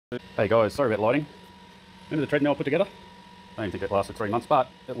Hey guys, sorry about lighting. Remember the treadmill I put together? I don't think it lasted 3 months, but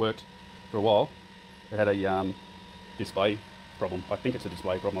it worked for a while. It had a display problem. I think it's a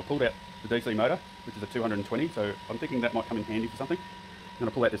display problem. I pulled out the DC motor, which is a 220, so I'm thinking that might come in handy for something. I'm going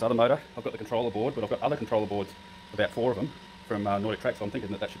to pull out this other motor. I've got the controller board, but I've got other controller boards, about 4 of them, from Nordic Track, so I'm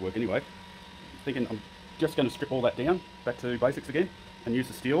thinking that should work anyway. Thinking I'm just going to strip all that down, back to basics again, and use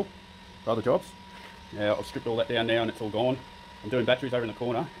the steel for other jobs. Now I've stripped all that down now and it's all gone. I'm doing batteries over in the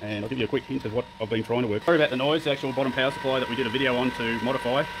corner, and I'll give you a quick hint of what I've been trying to work. Sorry about the noise. The actual bottom power supply that we did a video on to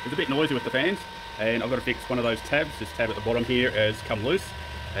modify is a bit noisy with the fans, and I've got to fix one of those tabs. This tab at the bottom here has come loose,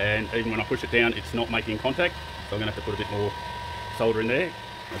 and even when I push it down it's not making contact, so I'm going to have to put a bit more solder in there.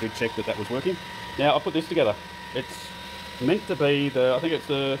 I did check that that was working. Now I put this together. It's meant to be the, I think it's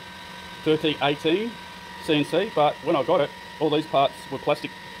the 1318 CNC, but when I got it, all these parts were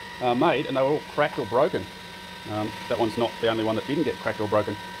plastic made, and they were all cracked or broken. That one's not the only one that didn't get cracked or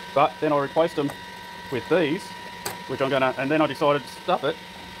broken, but then I replaced them with these, which I'm gonna, and then I decided to stuff it.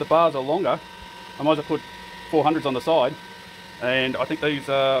 The bars are longer. I might as well put 400s on the side, and I think these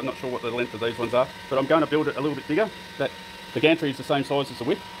are, I'm not sure what the length of these ones are, but I'm going to build it a little bit bigger. That the gantry is the same size as the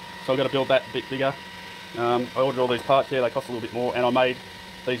width, so I've got to build that a bit bigger. I ordered all these parts here. They cost a little bit more, and I made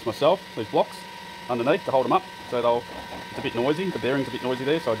these myself, these blocks underneath to hold them up, so they'll, it's a bit noisy, the bearing's a bit noisy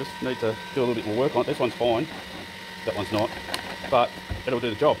there, so I just need to do a little bit more work on it. This one's fine, that one's not, but it'll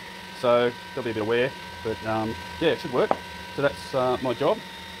do the job, so there'll be a bit of wear, but yeah, it should work. So that's my job.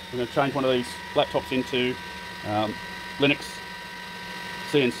 I'm going to change one of these laptops into Linux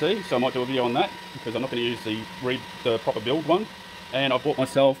CNC, so I might do a video on that, because I'm not going to use the proper build one, and I've bought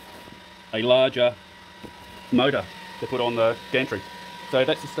myself a larger motor to put on the gantry. So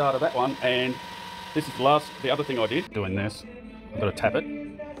that's the start of that one, and this is the other thing I did. Doing this, I've got to tap it.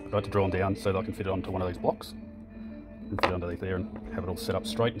 I've got to draw them down so that I can fit it onto one of these blocks and fit it underneath there and have it all set up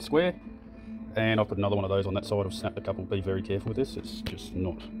straight and square. And I've put another one of those on that side. I've snapped a couple. Be very careful with this. It's just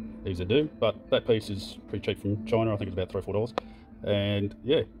not easy to do. But that piece is pretty cheap from China. I think it's about $3 or $4. And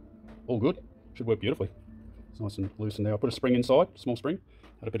yeah, all good. Should work beautifully. It's nice and loose in there. I put a spring inside, small spring.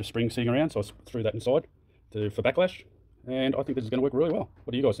 Had a bit of spring sitting around, so I threw that inside for backlash. And I think this is going to work really well.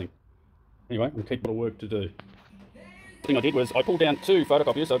 What do you guys think? Anyway, I'm keeping a lot of work to do. The thing I did was I pulled down 2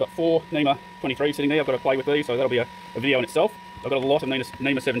 photocopiers, so I've got 4 Nema 23 sitting there. I've got to play with these, so that'll be a video in itself. I've got a lot of Nema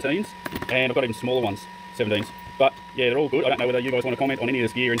 17s, and I've got even smaller ones, 17s. But yeah, they're all good. I don't know whether you guys want to comment on any of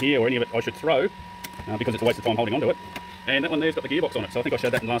this gear in here or any of it I should throw, because it's a waste of time holding onto it. And that one there's got the gearbox on it, so I think I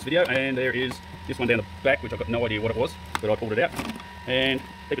showed that in the last video. And there is this one down the back, which I've got no idea what it was, but I pulled it out. And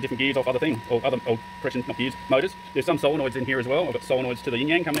heap of different gears off other things, or other old compression, not gears, motors. There's some solenoids in here as well. I've got solenoids to the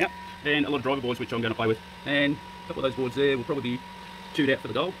yin-yang coming out, and a lot of driver boards which I'm going to play with. And a couple of those boards there will probably be chewed out for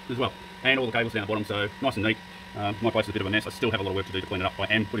the gold as well. And all the cables down the bottom, so nice and neat. My place is a bit of a mess. I still have a lot of work to do to clean it up. I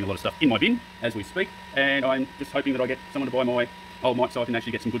am putting a lot of stuff in my bin as we speak, and I'm just hoping that I get someone to buy my old mic so I can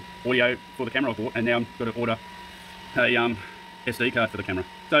actually get some good audio for the camera I bought. And now I've got to order a SD card for the camera.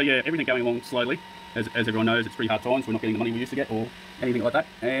 So yeah, everything going along slowly. As everyone knows, it's pretty hard times. We're not getting the money we used to get or anything like that,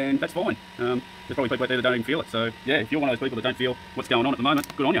 and that's fine. There's probably people out there that don't even feel it. So yeah, if you're one of those people that don't feel what's going on at the moment,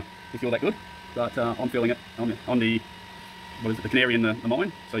 good on you. You feel that good, but I'm feeling it on the, what is it, the canary in the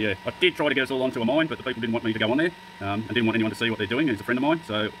mine. So yeah, I did try to get us all onto a mine, but the people didn't want me to go on there. I didn't want anyone to see what they're doing. He's a friend of mine,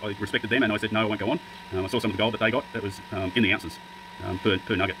 so I respected them, and I said no, I won't go on. I saw some of the gold that they got. That was in the ounces per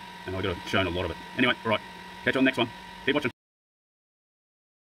nugget, and I got shown a lot of it. Anyway, all right, catch you on the next one. Keep watching.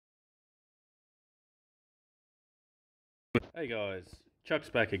 Hey guys, Chuck's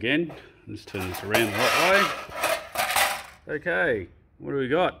back again. Let's turn this around the right way. Okay, what do we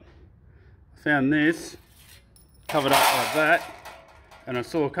got? I found this covered up like that, and I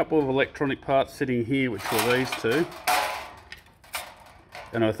saw a couple of electronic parts sitting here, which were these two,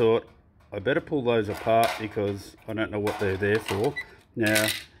 and I thought I better pull those apart because I don't know what they're there for. Now,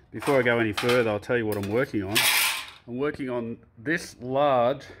 before I go any further, I'll tell you what I'm working on. I'm working on this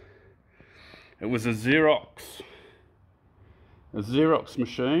large, it was a Xerox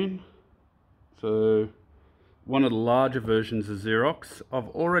machine, so one of the larger versions of Xerox. I've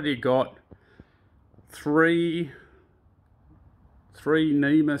already got three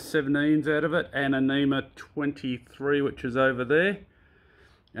Nema 17s out of it, and a Nema 23 which is over there,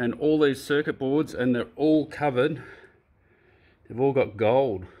 and all these circuit boards, and they're all covered. They've all got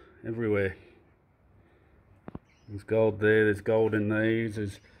gold everywhere. There's gold there, there's gold in these,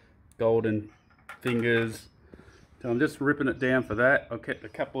 there's gold in fingers. So I'm just ripping it down for that. I've kept a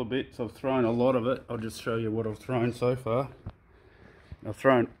couple of bits. I've thrown a lot of it. I'll just show you what I've thrown so far. I've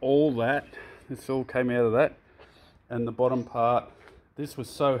thrown all that. This all came out of that. And the bottom part, this was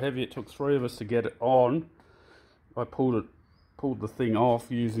so heavy it took 3 of us to get it on. I pulled pulled the thing off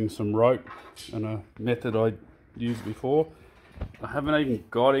using some rope and a method I used before. I haven't even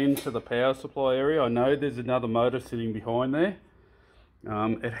got into the power supply area. I know there's another motor sitting behind there.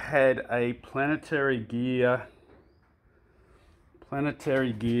 It had a planetary gear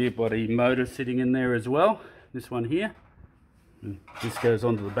body motor sitting in there as well. This one here. And this goes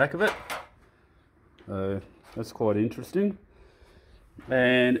onto the back of it. So that's quite interesting.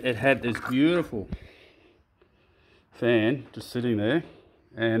 And it had this beautiful fan just sitting there,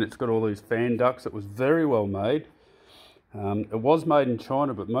 and it's got all these fan ducts. It was very well made. It was made in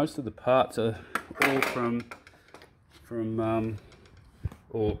China, but most of the parts are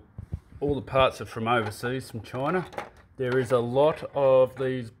all all the parts are from overseas, from China. There is a lot of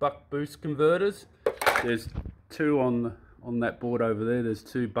these buck boost converters. There's two on that board over there. There's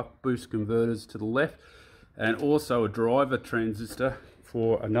two buck boost converters to the left, and also a driver transistor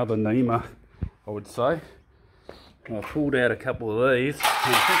for another Nema, I would say. I pulled out a couple of these.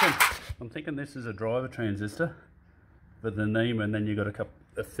 I'm thinking this is a driver transistor for the Nema, and then you've got a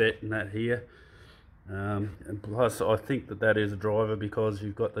FET and that here. And plus I think that is a driver, because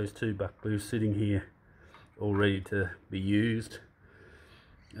you've got those two buck boosts sitting here all ready to be used.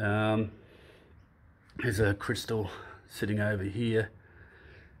 There's a crystal sitting over here.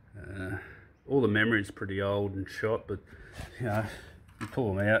 All the memory's pretty old and shot, but you know, you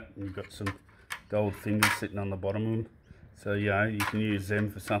pull them out and you've got some gold fingers sitting on the bottom of them, so you know, you can use them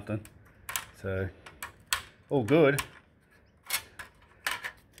for something. So all good.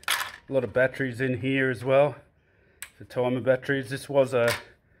 A lot of batteries in here as well, for timer batteries. This was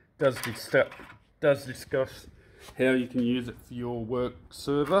does discuss how you can use it for your work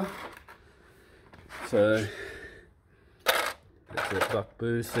server. So that's that buck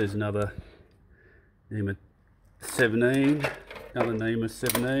boost. There's another Nema 17, another Nema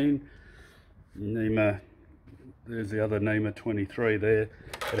 17. Nema, there's the other Nema 23 there.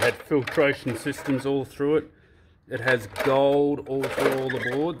 It had filtration systems all through it. It has gold all through all the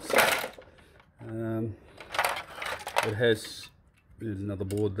boards. It has, there's another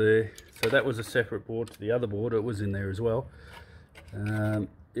board there. So that was a separate board to the other board. It was in there as well.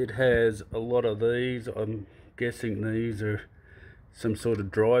 It has a lot of these. I'm guessing these are some sort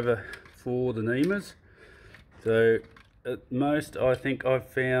of driver for the Nemas. So at most, I think I've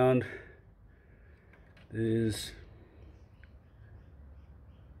found there's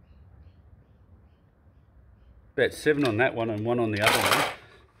about 7 on that one and 1 on the other one.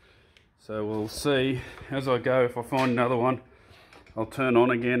 So we'll see as I go. If I find another one, I'll turn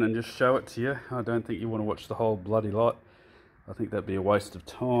on again and just show it to you. I don't think you want to watch the whole bloody lot. I think that'd be a waste of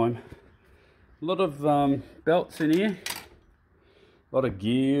time. A lot of belts in here, a lot of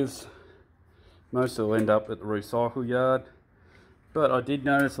gears. Most will end up at the recycle yard, but I did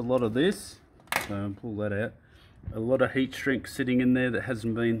notice a lot of this, so I'll pull that out. A lot of heat shrink sitting in there that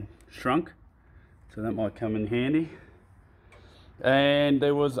hasn't been shrunk, so that might come in handy. And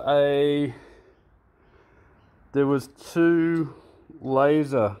there was 2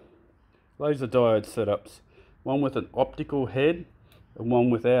 laser diode setups, one with an optical head and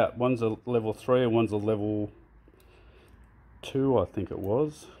one without. One's a level 3 and one's a level 2, I think it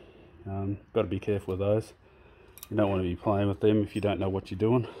was. Got to be careful with those. You don't want to be playing with them if you don't know what you're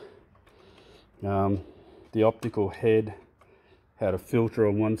doing. The optical head had a filter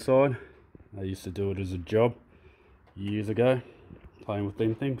on one side. I used to do it as a job years ago, playing with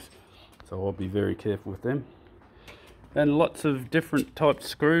them things, so I'll be very careful with them. And lots of different type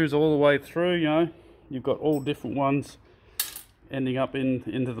screws all the way through. You know, you've got all different ones ending up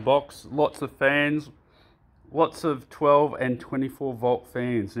into the box. Lots of fans, lots of 12 and 24 volt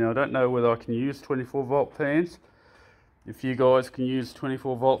fans. Now I don't know whether I can use 24 volt fans. If you guys can use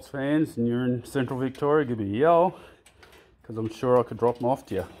 24 volts fans and you're in Central Victoria, give me a yell, because I'm sure I could drop them off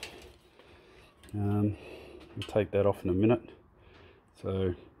to you. I'll take that off in a minute.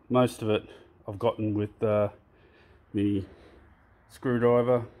 So most of it I've gotten with the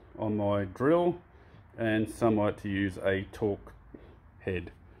screwdriver on my drill, and some I had to use a torque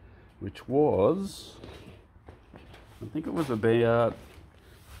head, which was, I think it was about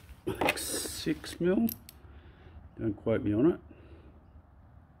 6mm. Don't quote me on it.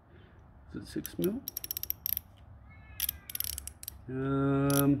 Is it 6mm?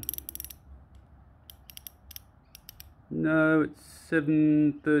 No, it's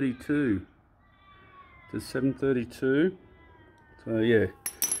 732. It's 732. So yeah.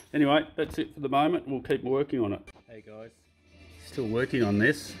 Anyway, that's it for the moment. We'll keep working on it. Hey guys, still working on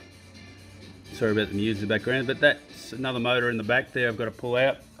this. Sorry about the music in the background, but that's another motor in the back there I've got to pull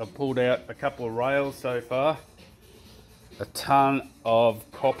out. I've pulled out a couple of rails so far. A ton of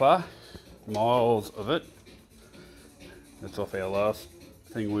copper, miles of it. That's off our last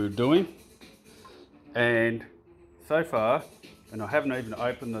thing we were doing. And so far, and I haven't even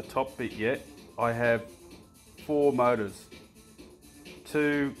opened the top bit yet, I have 4 motors.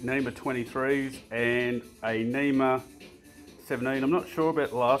 2 Nema 23s and a Nema 17. I'm not sure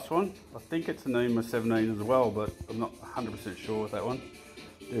about the last one. I think it's a Nema 17 as well, but I'm not 100% sure with that one.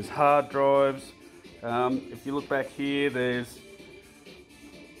 There's hard drives. If you look back here, there's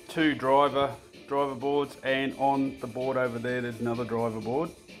 2 driver boards, and on the board over there's another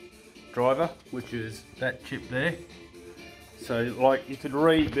driver, which is that chip there. So like you could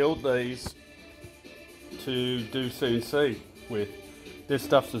rebuild these to do CNC with. This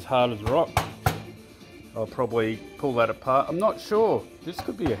stuff's as hard as rock. I'll probably pull that apart. I'm not sure. This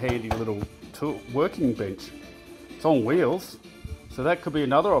could be a handy little tool, working bench. It's on wheels, so that could be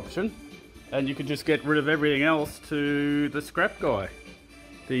another option. And you could just get rid of everything else to the scrap guy.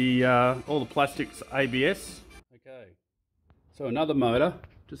 All the plastics ABS. Okay. So another motor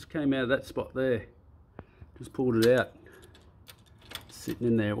just came out of that spot there. Just pulled it out. Sitting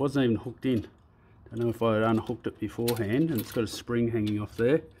in there. It wasn't even hooked in. I don't know if I had unhooked it beforehand, and it's got a spring hanging off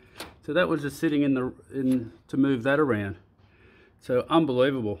there. So that was just sitting to move that around. So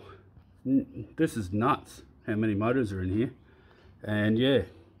unbelievable. This is nuts how many motors are in here. And yeah,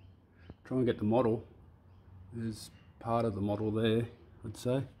 try and get the model. There's part of the model there, I'd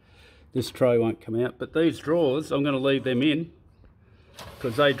say. This tray won't come out, but these drawers, I'm going to leave them in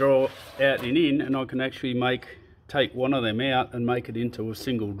because they draw out and in, and I can actually take one of them out and make it into a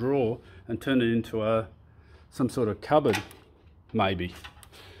single drawer and turn it into some sort of cupboard, maybe.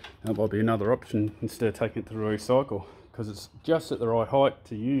 That might be another option instead of taking it to the recycle, because it's just at the right height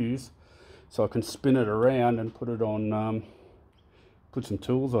to use, so I can spin it around and put it on, put some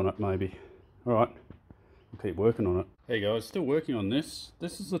tools on it maybe. Alright, I'll keep working on it. Hey guys, still working on this.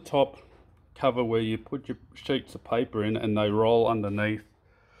 This is the top cover where you put your sheets of paper in and they roll underneath,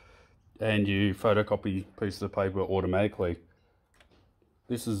 and you photocopy pieces of paper automatically.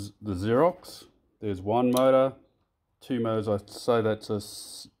 This is the Xerox. There's 1 motor, 2 motors. I'd say that's a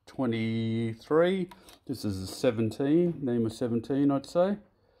 23. This is a 17, Nema 17, I'd say.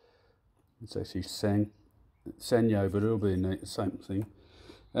 It's actually Sanyo, but it'll be the same thing.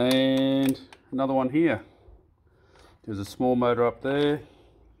 And another one here. There's a small motor up there,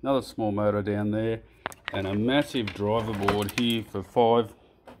 another small motor down there, and a massive driver board here for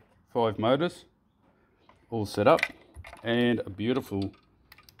five motors, all set up, and a beautiful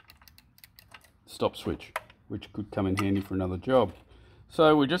stop switch, which could come in handy for another job.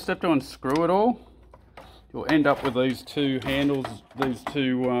 So we just have to unscrew it all. You'll end up with these 2 handles, these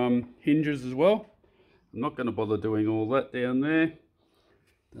 2 hinges as well. I'm not going to bother doing all that down there.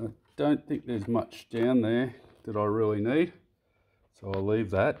 I don't think there's much down there that I really need, so I'll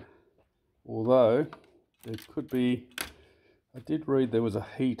leave that. Although there could be, I did read there was a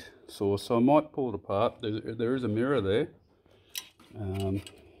heat source, so I might pull it apart. There is a mirror there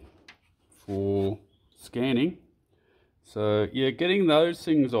for scanning. So yeah, getting those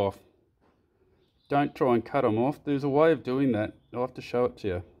things off. Don't try and cut them off. There's a way of doing that. I'll have to show it to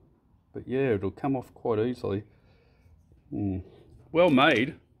you. But yeah, it'll come off quite easily. Well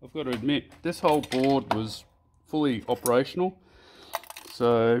made, I've got to admit. This whole board was fully operational.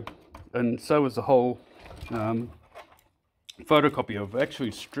 So, and so was the whole photocopy. I've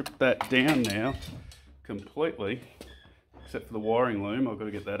actually stripped that down now completely, except for the wiring loom. I've got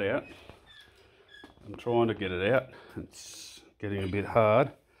to get that out. I'm trying to get it out. It's getting a bit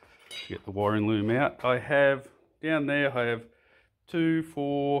hard to get the wiring loom out. I have down there, I have 2,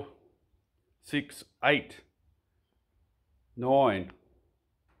 4, 6, 8, 9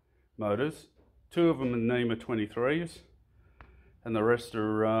 motors. 2 of them are Nema 23s, and the rest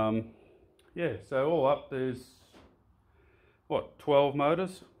are yeah, so all up there's what, 12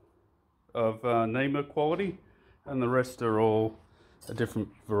 motors of Nema quality, and the rest are all a different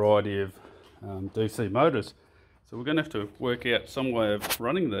variety of DC motors. So we're going to have to work out some way of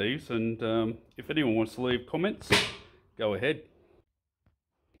running these, and if anyone wants to leave comments, go ahead.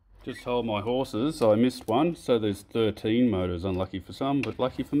 Just told my horses I missed one, so there's 13 motors. Unlucky for some, but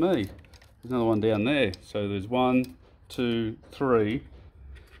lucky for me. There's another one down there. So there's 1, 2, 3,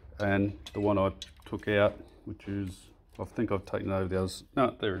 and the one I took out, which is, I think I've taken over the others.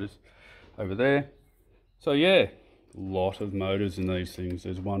 No, there it is, over there. So yeah, a lot of motors in these things.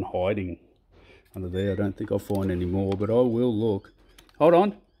 There's one hiding under there. I don't think I'll find any more, but I will look. Hold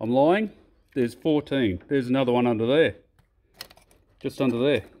on, I'm lying. There's 14. There's another one under there. Just under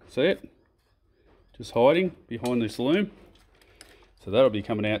there. See it? Just hiding behind this loom. So that'll be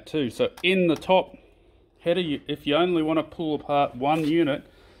coming out too. So in the top header, if you only want to pull apart one unit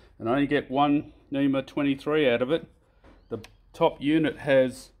and only get one Nema 23 out of it, the top unit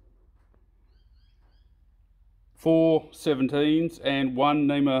has 4 17s and 1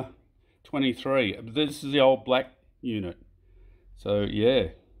 Nema 23. This is the old black unit. So yeah,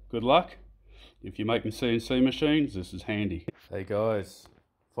 good luck. If you're making CNC machines, this is handy. Hey guys,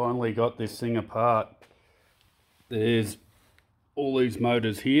 finally got this thing apart. There's all these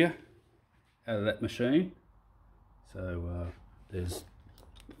motors here out of that machine. So there's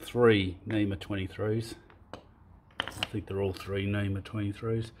 3 Nema 23s. I think they're all 3 Nema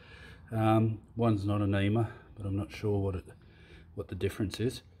 23s. One's not a Nema, but I'm not sure what the difference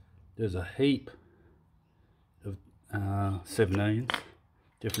is. There's a heap of 17s,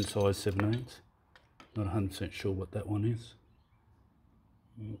 different size 17s. Not 100% sure what that one is.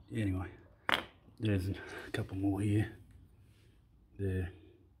 Anyway, there's a couple more here. They're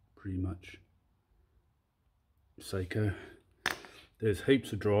pretty much Seiko. There's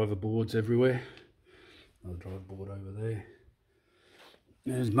heaps of driver boards everywhere. Another driver board over there.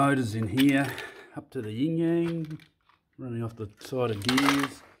 There's motors in here, up to the yin yang, running off the side of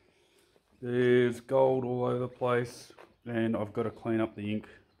gears. There's gold all over the place, and I've got to clean up the ink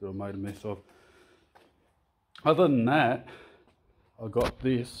that I made a mess of. Other than that, I got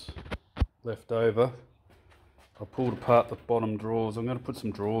this left over. I pulled apart the bottom drawers. I'm going to put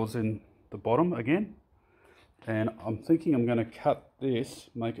some drawers in the bottom again, and I'm thinking I'm going to cut this,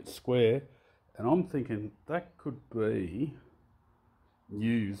 make it square, and I'm thinking that could be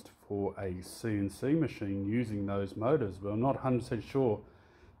used for a CNC machine using those motors, but I'm not 100% sure.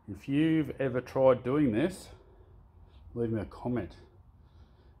 If you've ever tried doing this, leave me a comment,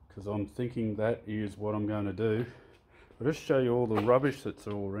 because I'm thinking that is what I'm going to do. I'll just show you all the rubbish that's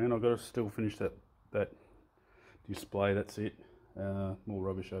all around. I've got to still finish that display. That's it. More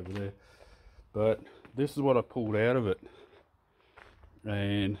rubbish over there, but this is what I pulled out of it,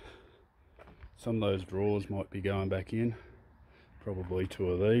 and some of those drawers might be going back in. Probably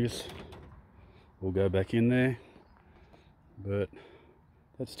 2 of these will go back in there, but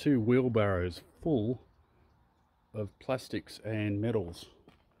that's 2 wheelbarrows full of plastics and metals.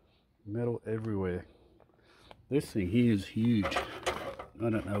 Metal everywhere. This thing here is huge. I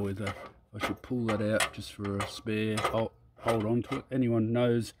don't know whether I should pull that out just for a spare. Hold on to it. Anyone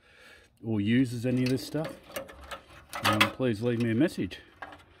knows or uses any of this stuff, please leave me a message.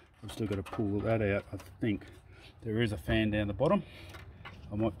 I've still got to pull that out. I think there is a fan down the bottom.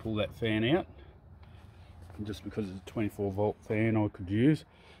 I might pull that fan out, just because it's a 24-volt fan I could use.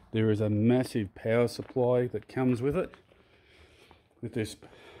 There is a massive power supply that comes with it. With this,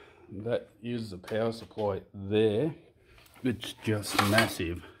 that is the power supply there. It's just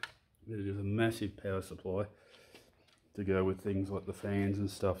massive. It is a massive power supply to go with things like the fans and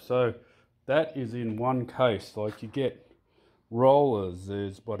stuff. So that is in one case. Like, you get rollers,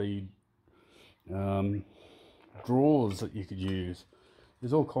 there's bloody drawers that you could use.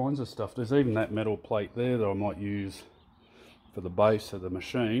 There's all kinds of stuff. There's even that metal plate there that I might use for the base of the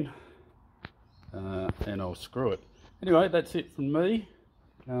machine, and I'll screw it. Anyway, that's it from me.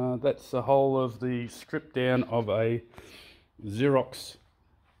 That's the whole of the strip down of a Xerox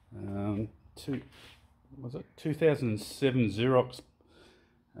 2007 Xerox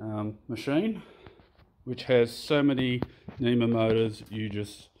machine, which has so many Nema motors. You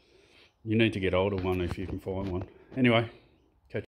need to get hold of one if you can find one. Anyway,